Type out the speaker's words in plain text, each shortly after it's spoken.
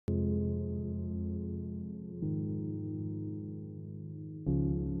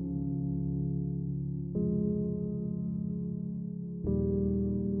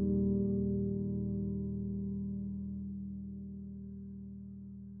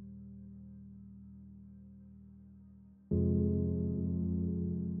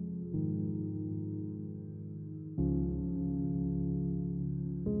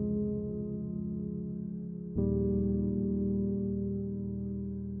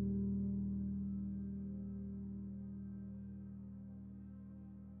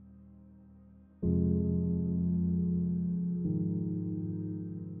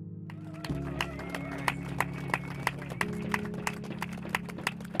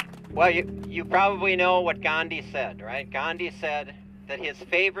Well, you probably know what Gandhi said, right? Gandhi said that his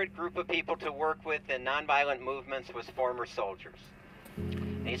favorite group of people to work with in nonviolent movements was former soldiers.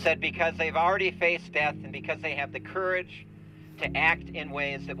 And he said because they've already faced death and because they have the courage to act in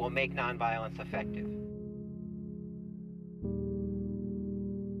ways that will make nonviolence effective.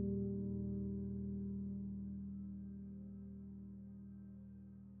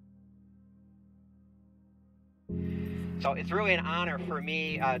 So it's really an honor for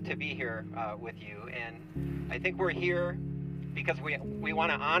me to be here with you, and I think we're here because we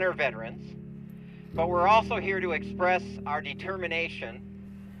want to honor veterans, but we're also here to express our determination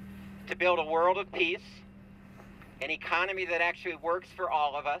to build a world of peace, an economy that actually works for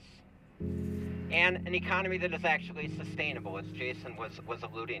all of us, and an economy that is actually sustainable, as Jason was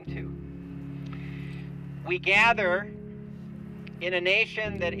alluding to. We gather in a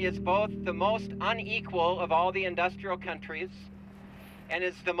nation that is both the most unequal of all the industrial countries and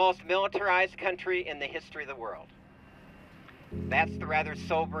is the most militarized country in the history of the world. That's the rather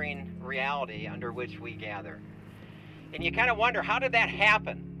sobering reality under which we gather. And you kind of wonder, how did that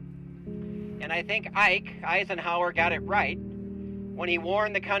happen? And I think Eisenhower got it right when he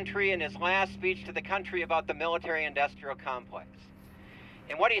warned the country in his last speech to the country about the military-industrial complex.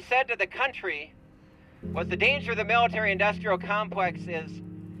 And what he said to the country was the danger of the military-industrial complex is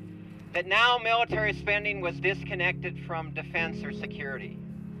that now military spending was disconnected from defense or security.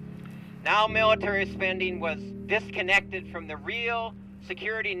 Now military spending was disconnected from the real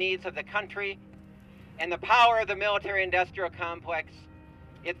security needs of the country, and the power of the military-industrial complex,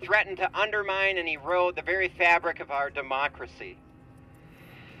 it threatened to undermine and erode the very fabric of our democracy.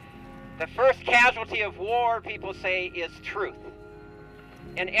 The first casualty of war, people say, is truth.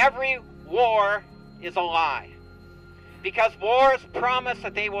 And every war is a lie, because wars promise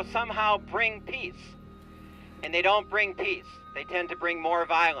that they will somehow bring peace, and they don't bring peace. They tend to bring more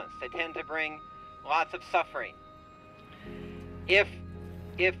violence. They tend to bring lots of suffering. If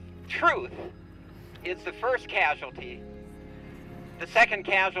truth is the first casualty, the second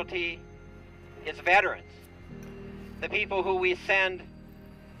casualty is veterans, the people who we send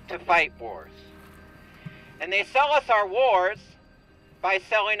to fight wars. And they sell us our wars by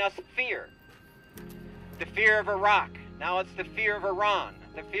selling us fear. The fear of Iraq, now it's the fear of Iran,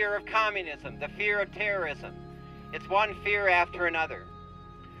 the fear of communism, the fear of terrorism. It's one fear after another.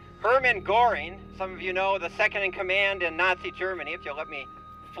 Hermann Göring, some of you know, the second in command in Nazi Germany, if you'll let me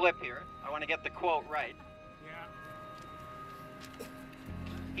flip here, I want to get the quote right. Yeah.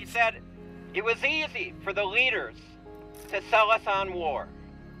 He said, it was easy for the leaders to sell us on war.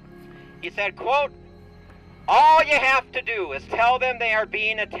 He said, quote, all you have to do is tell them they are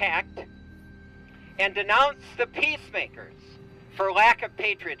being attacked and denounce the peacemakers for lack of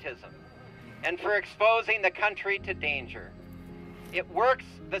patriotism and for exposing the country to danger. It works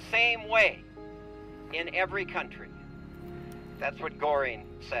the same way in every country. That's what Göring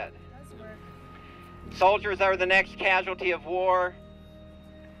said. Soldiers are the next casualty of war.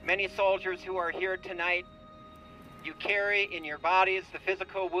 Many soldiers who are here tonight, you carry in your bodies the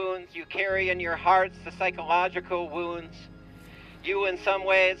physical wounds, you carry in your hearts the psychological wounds. You, in some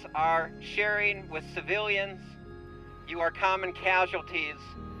ways, are sharing with civilians. You are common casualties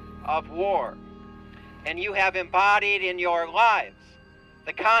of war. And you have embodied in your lives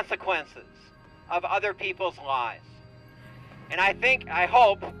the consequences of other people's lives. And I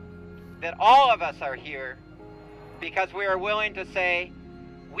hope that all of us are here because we are willing to say,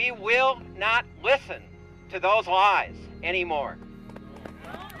 we will not listen to those lies anymore.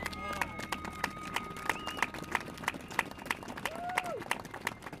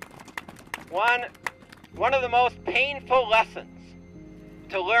 One of the most painful lessons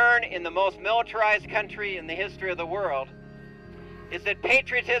to learn in the most militarized country in the history of the world is that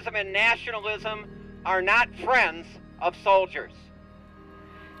patriotism and nationalism are not friends of soldiers.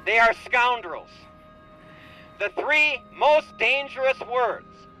 They are scoundrels. The three most dangerous words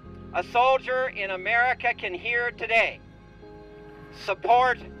a soldier in America can hear today: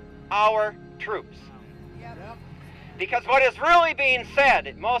 support our troops. Because what is really being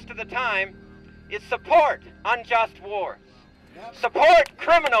said most of the time is support unjust wars. Support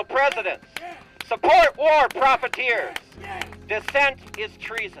criminal presidents. Support war profiteers. Dissent is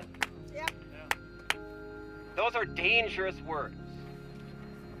treason. Those are dangerous words.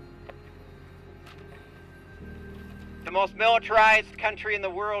 The most militarized country in the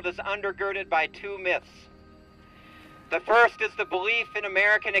world is undergirded by two myths. The first is the belief in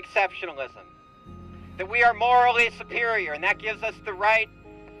American exceptionalism, that we are morally superior, and that gives us the right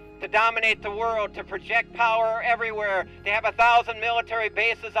to dominate the world, to project power everywhere, to have 1,000 military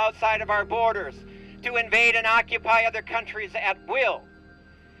bases outside of our borders, to invade and occupy other countries at will.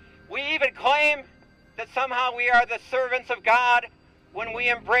 even claim that somehow we are the servants of God when we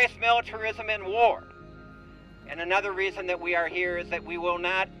embrace militarism and war. And another reason that we are here is that we will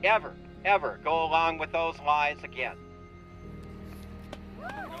not ever, ever go along with those lies again.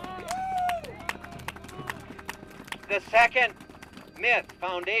 The second myth,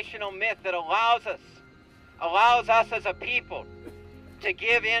 foundational myth that allows us as a people to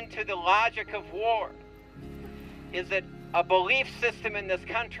give in to the logic of war, is that a belief system in this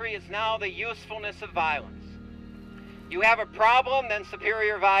country is now the usefulness of violence. You have a problem, then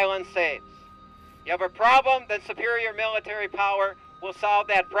superior violence saves. You have a problem, then superior military power will solve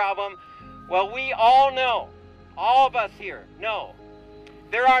that problem. Well, we all know, all of us here know,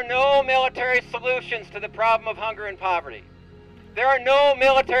 there are no military solutions to the problem of hunger and poverty. There are no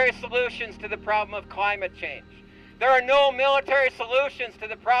military solutions to the problem of climate change. There are no military solutions to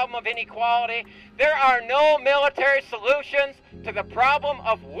the problem of inequality. There are no military solutions to the problem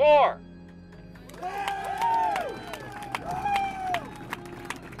of war.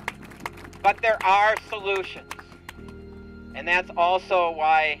 But there are solutions. And that's also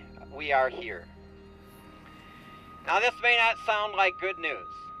why we are here. Now, this may not sound like good news,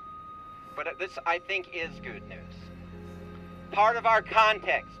 but this, I think, is good news. Part of our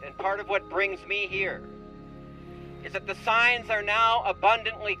context and part of what brings me here is that the signs are now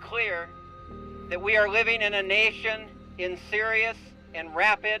abundantly clear that we are living in a nation in serious and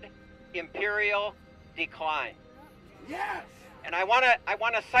rapid imperial decline. Yes! And I want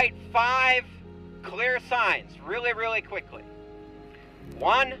to cite 5 clear signs really, really quickly.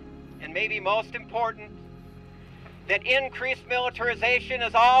 One, and maybe most important, that increased militarization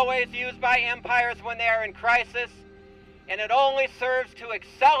is always used by empires when they are in crisis, and it only serves to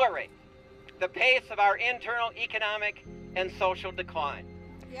accelerate the pace of our internal economic and social decline.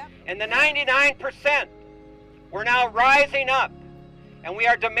 Yep. And the 99%, we're now rising up, and we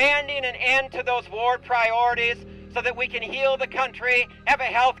are demanding an end to those war priorities so that we can heal the country, have a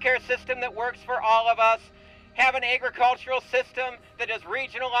healthcare system that works for all of us, have an agricultural system that is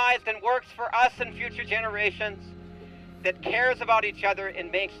regionalized and works for us and future generations, that cares about each other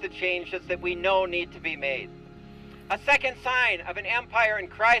and makes the changes that we know need to be made. A second sign of an empire in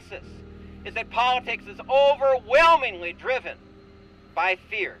crisis is that politics is overwhelmingly driven by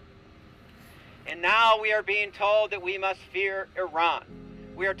fear. And now we are being told that we must fear Iran.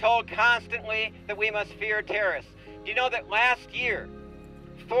 We are told constantly that we must fear terrorists. Do you know that last year,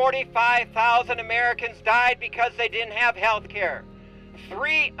 45,000 Americans died because they didn't have health care?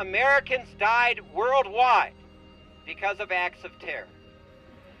 3 Americans died worldwide because of acts of terror.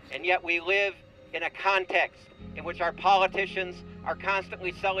 And yet we live in a context in which our politicians are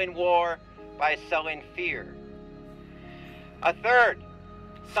constantly selling war by selling fear. A third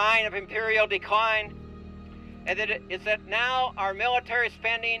sign of imperial decline is that now our military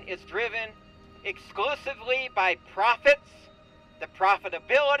spending is driven exclusively by profits, the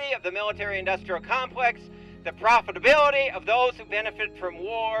profitability of the military-industrial complex, the profitability of those who benefit from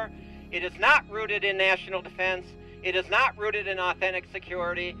war. It is not rooted in national defense. It is not rooted in authentic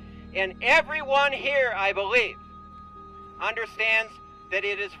security. And everyone here, I believe, understands that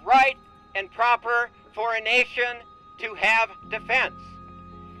it is right and proper for a nation to have defense.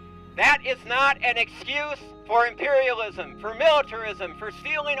 That is not an excuse for imperialism, for militarism, for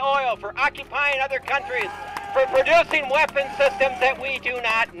stealing oil, for occupying other countries, for producing weapon systems that we do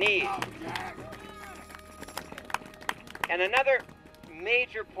not need. And another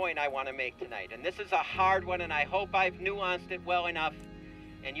major point I want to make tonight, and this is a hard one, and I hope I've nuanced it well enough,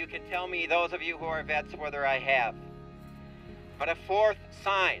 and you can tell me, those of you who are vets, whether I have. But a fourth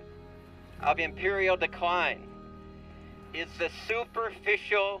sign of imperial decline is the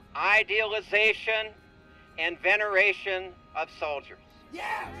superficial idealization and veneration of soldiers.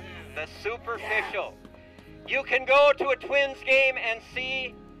 Yes! The superficial. You can go to a Twins game and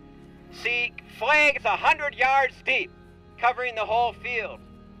see flags 100 yards deep covering the whole field.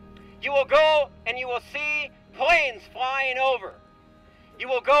 You will go and you will see planes flying over. You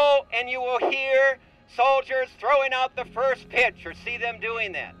will go and you will hear soldiers throwing out the first pitch or see them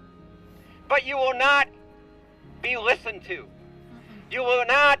doing that. But you will not be listened to. You will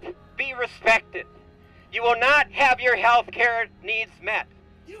not be respected. You will not have your health care needs met.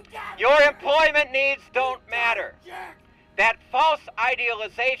 Your employment needs don't matter. That false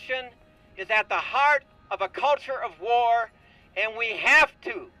idealization is at the heart of a culture of war, and we have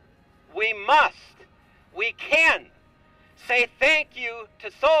to, we must, we can say thank you to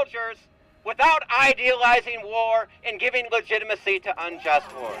soldiers without idealizing war and giving legitimacy to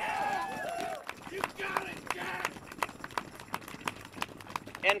unjust war. You got it, Jack!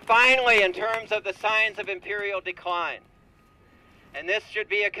 And finally, in terms of the signs of imperial decline, And this should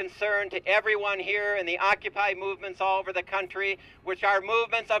be a concern to everyone here in the Occupy movements all over the country, which are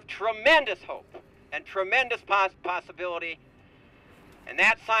movements of tremendous hope and tremendous possibility. And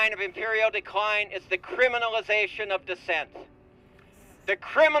that sign of imperial decline is the criminalization of dissent. The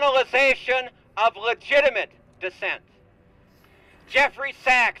criminalization of legitimate dissent. Jeffrey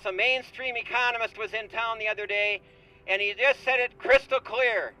Sachs, a mainstream economist, was in town the other day, and he just said it crystal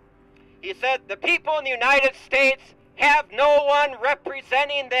clear. He said, the people in the United States have no one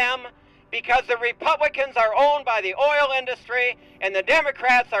representing them because the Republicans are owned by the oil industry and the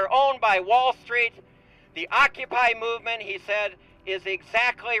Democrats are owned by Wall Street. The Occupy movement, he said, is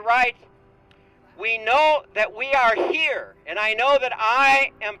exactly right. We know that we are here, and I know that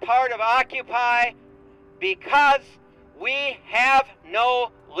I am part of Occupy because we have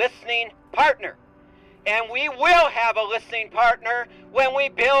no listening partner. And we will have a listening partner when we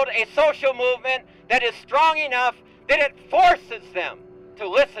build a social movement that is strong enough that it forces them to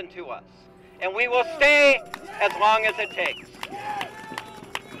listen to us. And we will stay as long as it takes.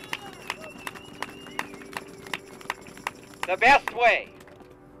 The best way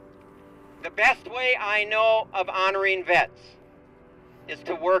I know of honoring vets is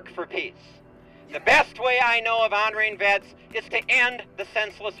to work for peace. The best way I know of honoring vets is to end the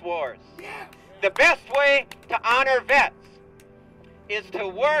senseless wars. The best way to honor vets is to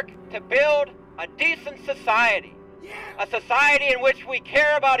work to build a decent society. A society in which we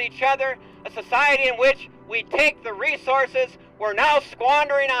care about each other, a society in which we take the resources we're now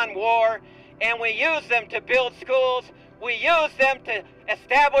squandering on war and we use them to build schools, we use them to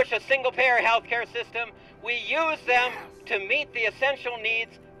establish a single-payer healthcare system, we use them to meet the essential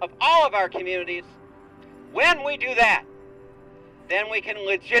needs of all of our communities. When we do that, then we can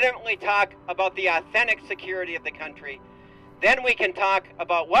legitimately talk about the authentic security of the country. Then we can talk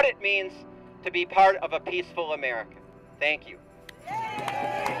about what it means to be part of a peaceful America. Thank you.